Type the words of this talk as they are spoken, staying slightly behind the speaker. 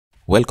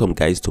Welcome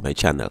guys to my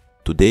channel.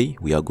 Today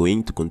we are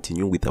going to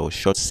continue with our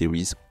short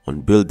series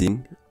on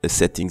building a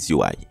settings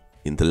UI.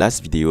 In the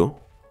last video,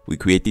 we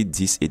created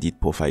this edit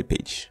profile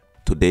page.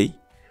 Today,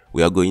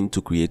 we are going to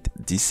create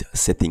this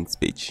settings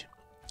page.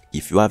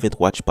 If you haven't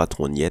watched part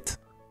 1 yet,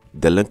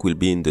 the link will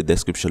be in the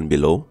description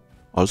below,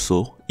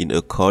 also in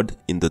a card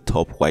in the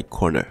top right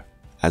corner.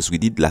 As we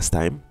did last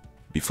time,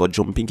 before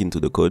jumping into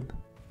the code,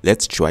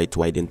 let's try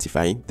to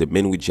identify the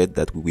main widget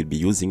that we will be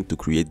using to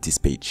create this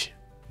page.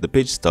 The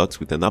page starts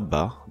with an app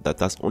bar that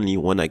has only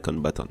one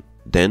icon button.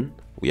 Then,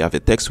 we have a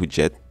text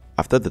widget.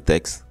 After the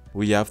text,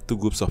 we have two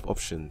groups of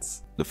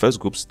options. The first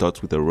group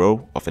starts with a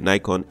row of an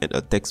icon and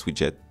a text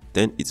widget,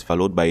 then it's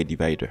followed by a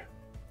divider.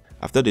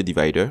 After the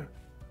divider,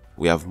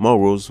 we have more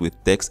rows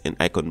with text and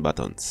icon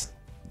buttons.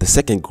 The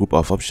second group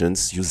of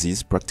options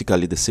uses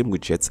practically the same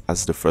widgets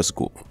as the first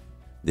group.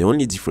 The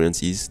only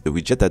difference is the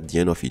widget at the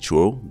end of each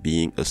row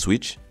being a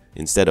switch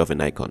instead of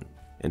an icon.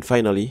 And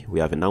finally, we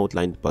have an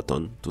outlined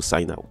button to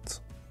sign out.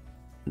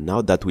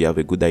 Now that we have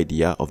a good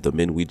idea of the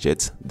main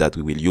widgets that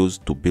we will use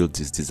to build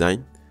this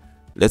design,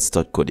 let's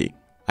start coding.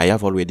 I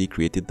have already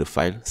created the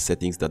file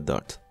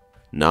settings.dart.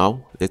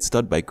 Now, let's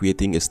start by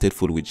creating a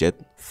stateful widget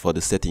for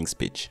the settings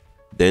page.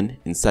 Then,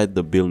 inside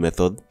the build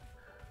method,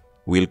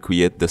 we'll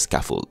create the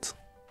scaffold.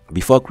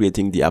 Before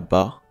creating the app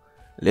bar,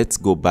 let's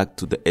go back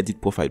to the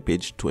edit profile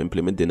page to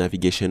implement the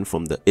navigation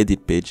from the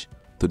edit page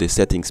to the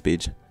settings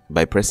page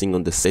by pressing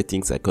on the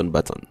settings icon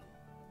button.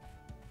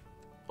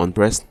 On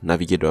press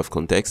navigator of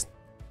context,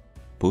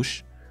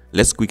 push.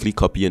 Let's quickly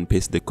copy and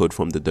paste the code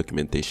from the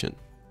documentation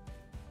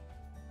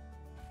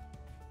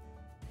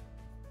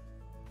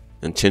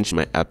and change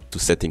my app to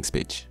settings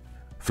page.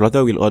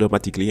 Flutter will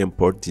automatically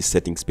import this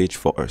settings page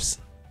for us.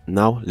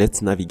 Now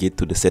let's navigate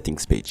to the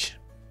settings page.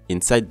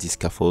 Inside this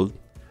scaffold,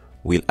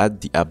 we'll add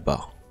the app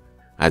bar.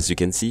 As you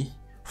can see,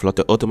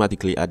 Flutter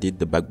automatically added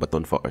the back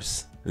button for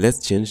us.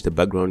 Let's change the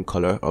background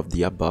color of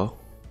the app bar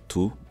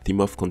to theme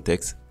of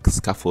context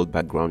scaffold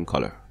background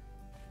color,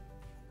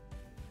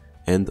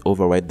 and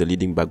override the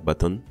leading back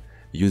button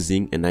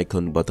using an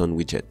icon button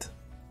widget.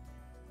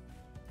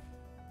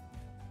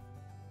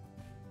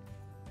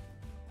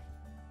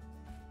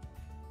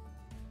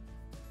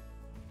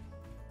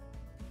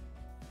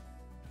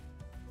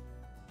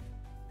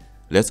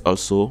 Let's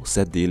also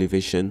set the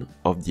elevation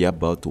of the app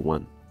bar to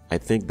 1. I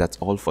think that's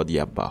all for the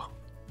app bar.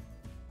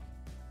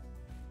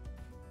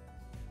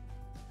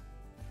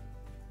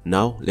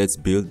 Now let's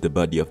build the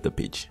body of the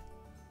page.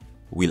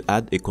 We'll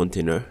add a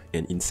container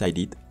and inside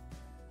it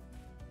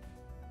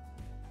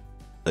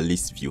a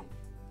list view.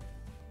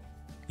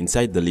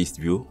 Inside the list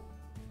view,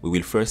 we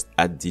will first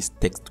add this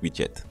text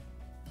widget.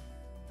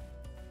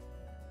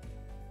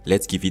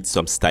 Let's give it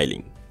some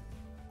styling.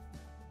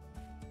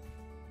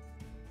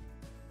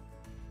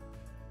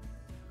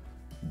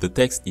 The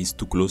text is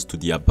too close to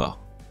the app bar.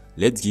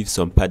 Let's give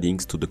some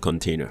paddings to the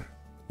container.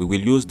 We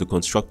will use the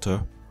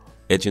constructor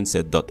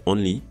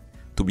agentSet.only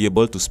to be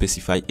able to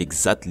specify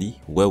exactly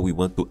where we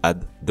want to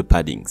add the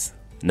paddings.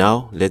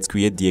 Now let's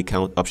create the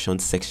account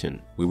options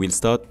section. We will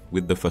start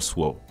with the first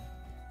row.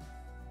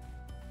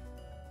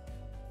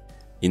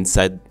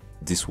 Inside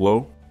this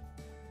row,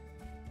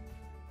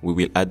 we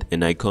will add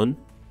an icon,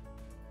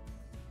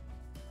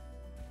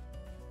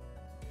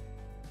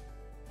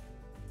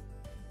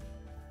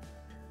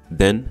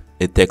 then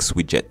a text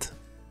widget.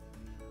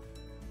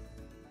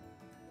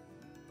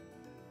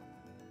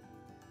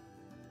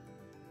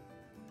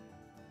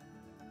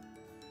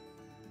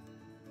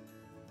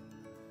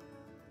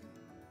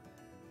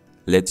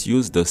 Let's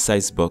use the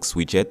size box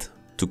widget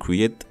to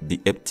create the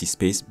empty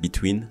space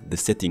between the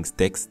settings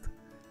text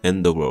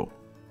and the row.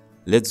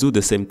 Let's do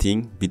the same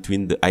thing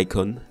between the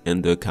icon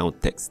and the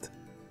account text.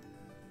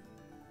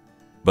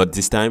 But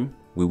this time,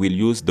 we will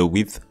use the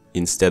width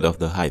instead of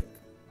the height.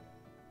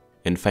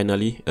 And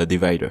finally, a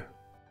divider.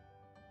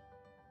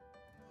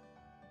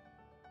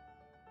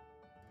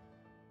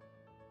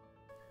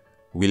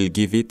 We'll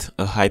give it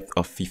a height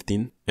of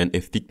 15 and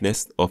a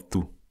thickness of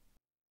 2.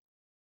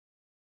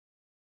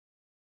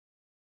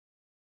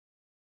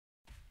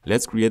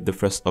 Let's create the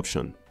first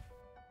option.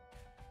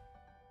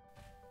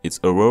 It's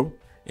a row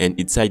and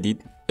inside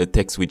it a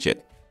text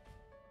widget.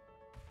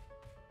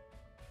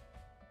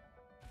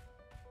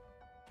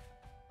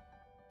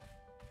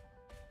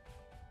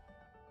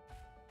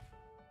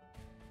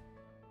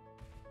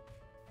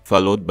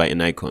 Followed by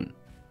an icon.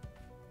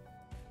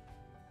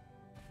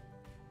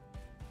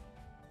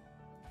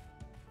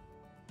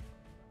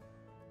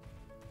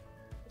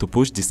 To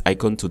push this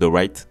icon to the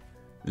right,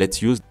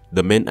 let's use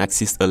the main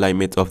axis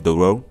alignment of the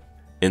row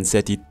and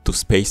set it to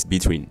space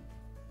between.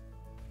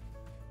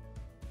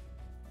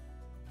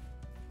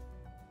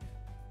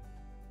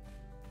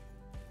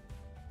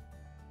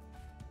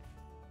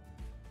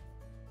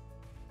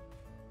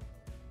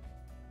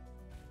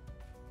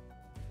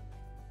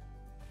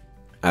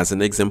 As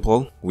an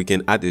example, we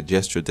can add a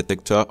gesture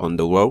detector on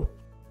the row,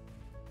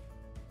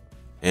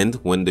 and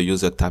when the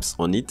user taps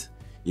on it,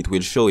 it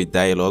will show a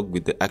dialog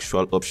with the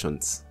actual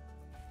options.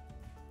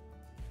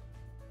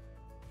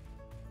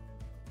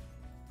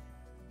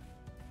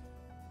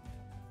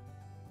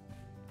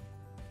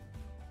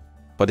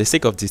 For the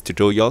sake of this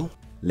tutorial,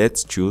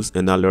 let's choose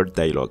an alert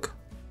dialog.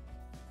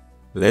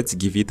 Let's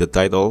give it a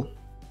title,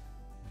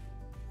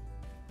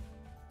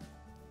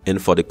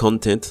 and for the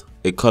content,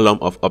 a column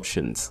of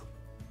options.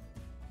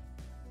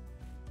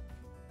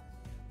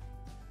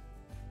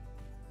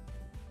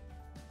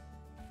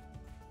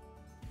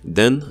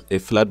 Then a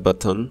flat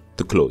button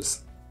to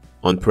close.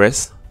 On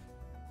press,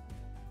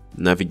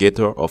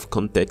 navigator of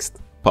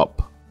context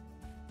pop.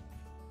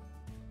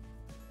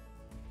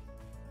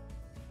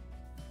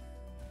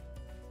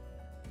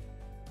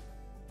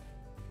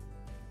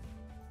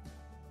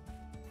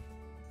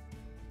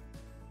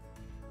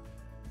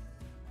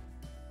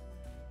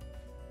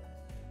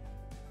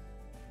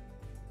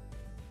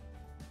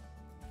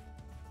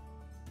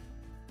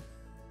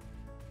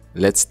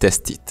 Let's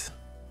test it.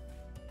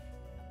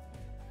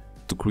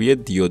 To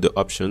create the other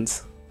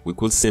options, we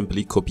could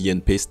simply copy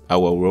and paste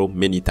our row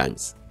many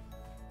times.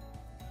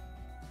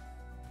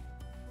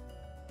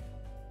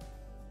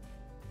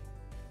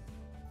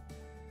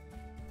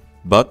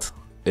 But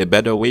a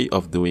better way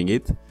of doing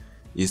it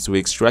is to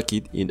extract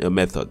it in a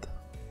method.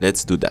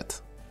 Let's do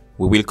that.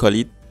 We will call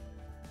it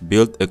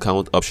build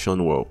account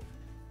option row.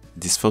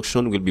 This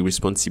function will be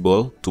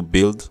responsible to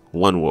build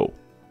one row.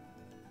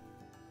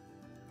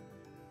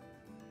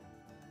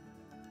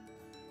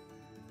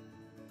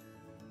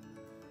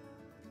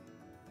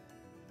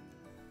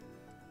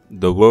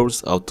 The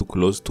rows are too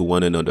close to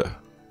one another.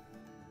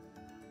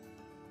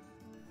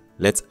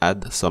 Let's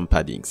add some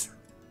paddings.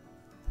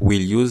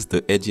 We'll use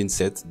the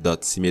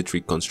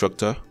edgeInset.symmetric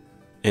constructor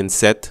and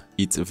set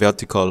its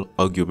vertical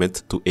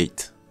argument to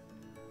 8.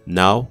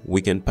 Now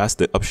we can pass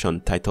the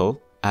option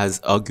title as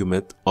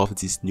argument of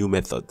this new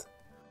method.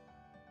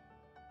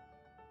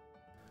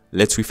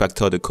 Let's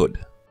refactor the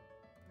code.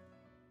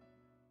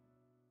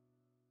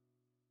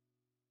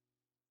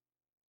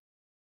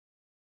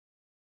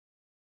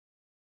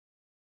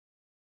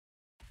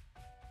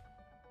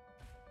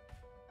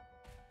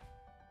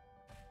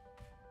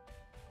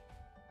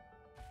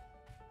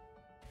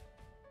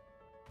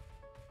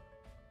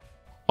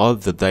 All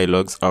the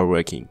dialogues are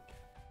working.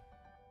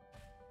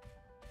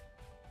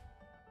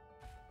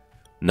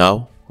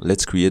 Now,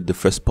 let's create the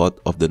first part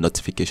of the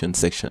notification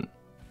section.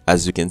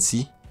 As you can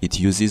see, it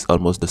uses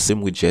almost the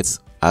same widgets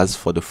as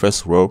for the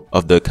first row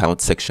of the account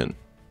section.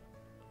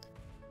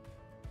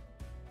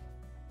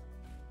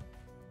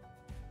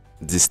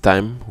 This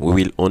time, we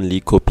will only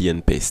copy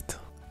and paste.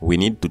 We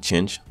need to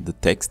change the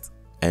text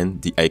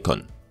and the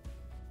icon.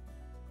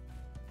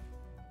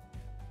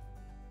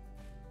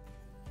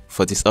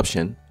 For this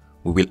option,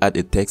 we will add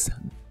a text,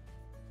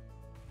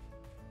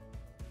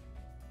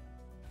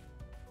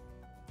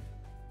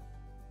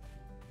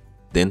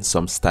 then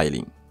some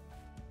styling.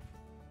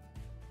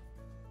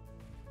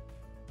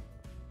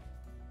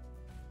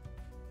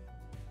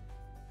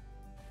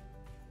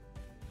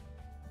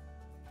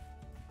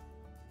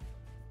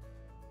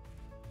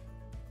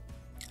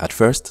 At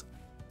first,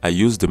 I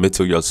use the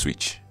material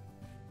switch.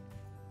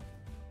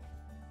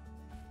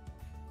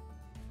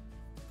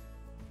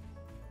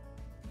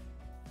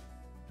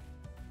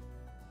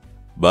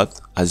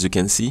 But as you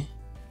can see,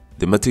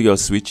 the material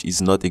switch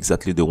is not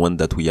exactly the one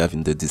that we have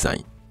in the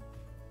design.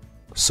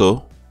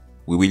 So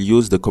we will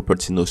use the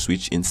Cupertino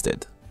switch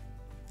instead.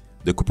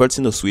 The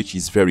Cupertino switch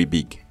is very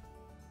big.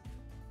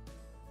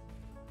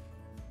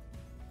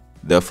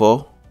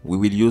 Therefore, we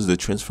will use the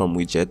transform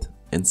widget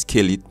and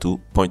scale it to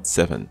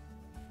 0.7.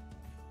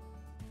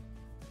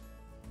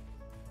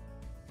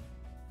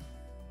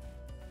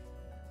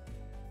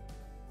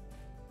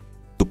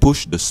 To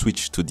push the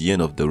switch to the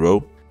end of the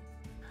row,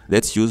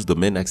 let's use the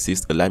main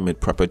axis alignment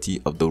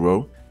property of the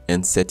row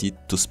and set it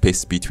to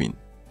space between.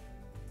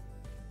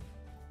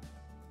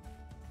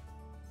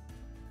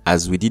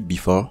 As we did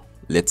before,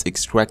 let's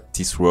extract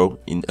this row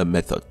in a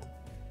method.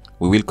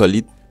 We will call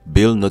it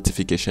build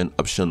notification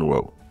option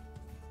row.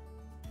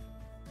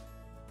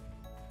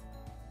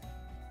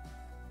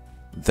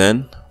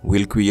 Then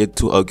we'll create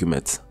two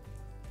arguments,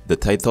 the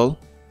title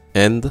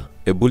and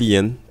a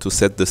boolean to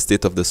set the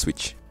state of the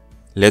switch.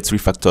 Let's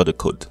refactor the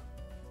code.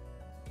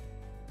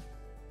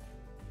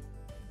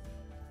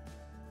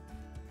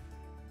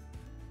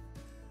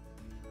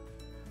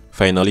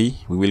 Finally,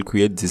 we will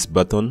create this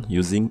button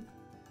using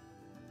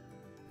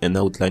an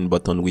outline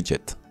button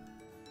widget.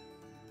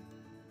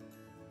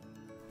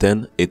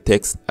 Then a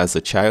text as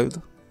a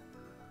child.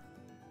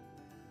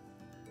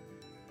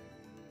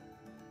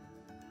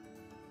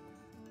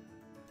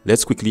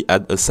 Let's quickly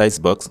add a size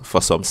box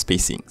for some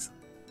spacings.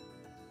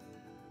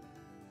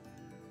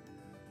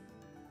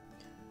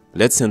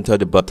 Let's center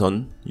the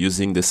button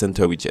using the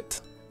center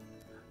widget.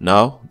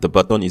 Now the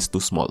button is too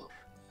small.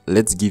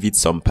 Let's give it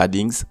some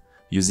paddings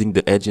using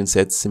the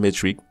edgeInset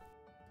symmetric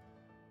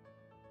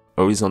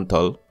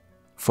horizontal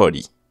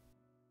 40.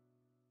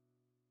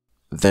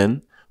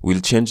 Then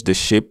we'll change the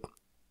shape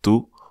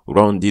to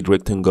rounded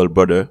rectangle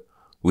border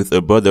with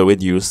a border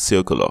radius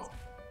circular.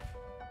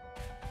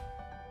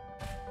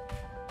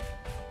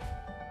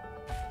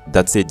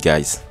 That's it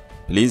guys.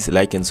 Please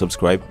like and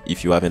subscribe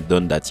if you haven't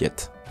done that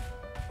yet.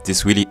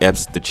 This really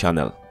helps the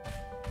channel.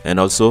 And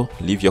also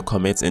leave your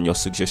comments and your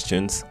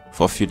suggestions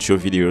for future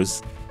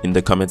videos in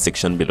the comment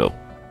section below.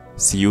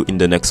 See you in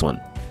the next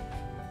one.